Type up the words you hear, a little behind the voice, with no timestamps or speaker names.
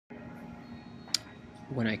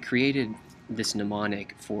When I created this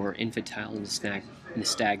mnemonic for infantile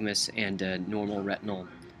nystagmus and a normal retinal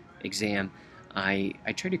exam, I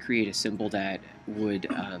tried to create a symbol that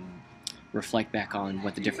would reflect back on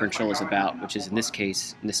what the differential is about, which is in this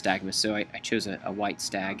case nystagmus. So I chose a white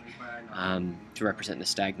stag to represent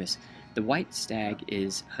nystagmus. The white stag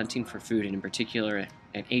is hunting for food, and in particular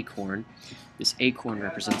an acorn. This acorn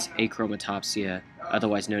represents achromatopsia,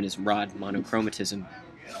 otherwise known as rod monochromatism.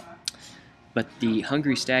 But the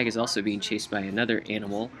hungry stag is also being chased by another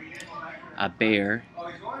animal, a bear,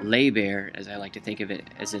 lay bear, as I like to think of it,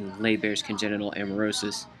 as in lay bear's congenital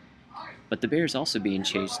amaurosis. But the bear is also being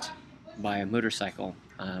chased by a motorcycle,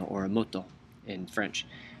 or a moto in French.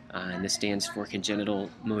 And this stands for congenital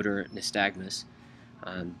motor nystagmus.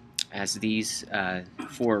 As these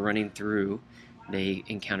four are running through, they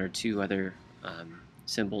encounter two other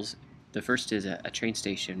symbols. The first is a train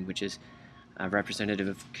station, which is representative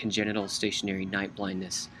of congenital stationary night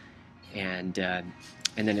blindness, and then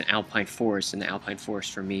an alpine forest. And the alpine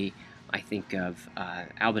forest, for me, I think of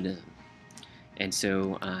albinism. And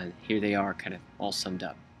so here they are, kind of all summed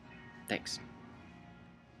up. Thanks.